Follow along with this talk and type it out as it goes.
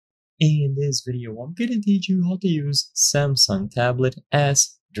In this video, I'm going to teach you how to use Samsung tablet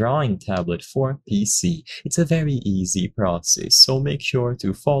as drawing tablet for PC. It's a very easy process, so make sure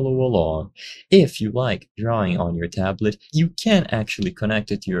to follow along. If you like drawing on your tablet, you can actually connect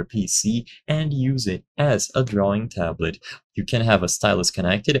it to your PC and use it as a drawing tablet. You can have a stylus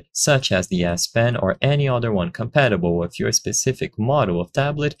connected, such as the S Pen or any other one compatible with your specific model of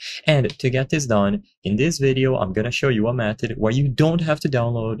tablet. And to get this done, in this video, I'm going to show you a method where you don't have to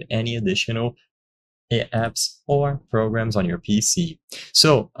download any additional apps or programs on your PC.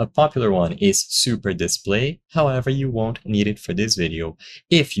 So a popular one is Super Display, however you won't need it for this video.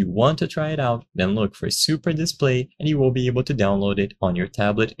 If you want to try it out, then look for Super Display and you will be able to download it on your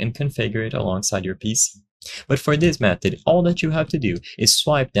tablet and configure it alongside your PC. But for this method, all that you have to do is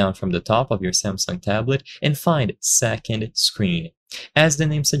swipe down from the top of your Samsung tablet and find Second Screen. As the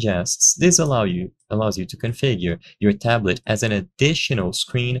name suggests, this allows you to configure your tablet as an additional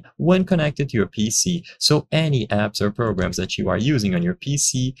screen when connected to your PC, so any apps or programs that you are using on your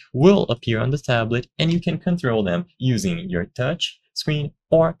PC will appear on the tablet and you can control them using your touch screen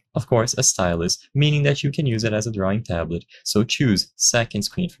or, of course, a stylus, meaning that you can use it as a drawing tablet. So choose Second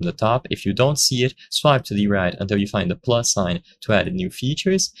Screen from the top. If you don't see it, swipe to the right until you find the plus sign to add new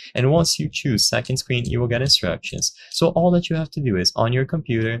features, and once you choose Second Screen, you will get instructions. So all that you have to do is, on your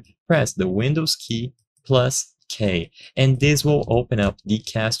computer, press the Windows key plus K, and this will open up the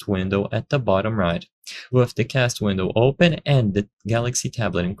cast window at the bottom right. With the cast window open and the Galaxy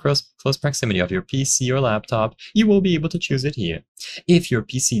tablet in close proximity of your PC or laptop, you will be able to choose it here. If your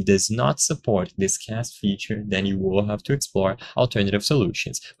PC does not support this cast feature, then you will have to explore alternative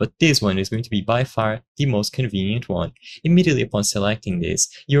solutions, but this one is going to be by far the most convenient one. Immediately upon selecting this,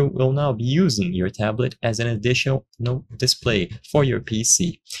 you will now be using your tablet as an additional display for your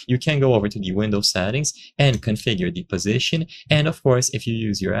PC. You can go over to the Windows settings and configure the position, and of course, if you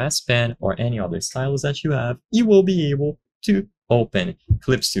use your S Pen or any other stylus that you have, you will be able to open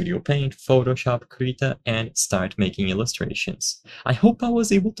Clip Studio Paint, Photoshop, Krita, and start making illustrations. I hope I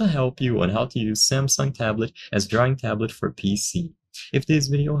was able to help you on how to use Samsung tablet as drawing tablet for PC. If this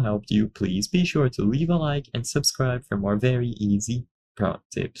video helped you, please be sure to leave a like and subscribe for more very easy pro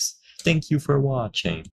tips. Thank you for watching.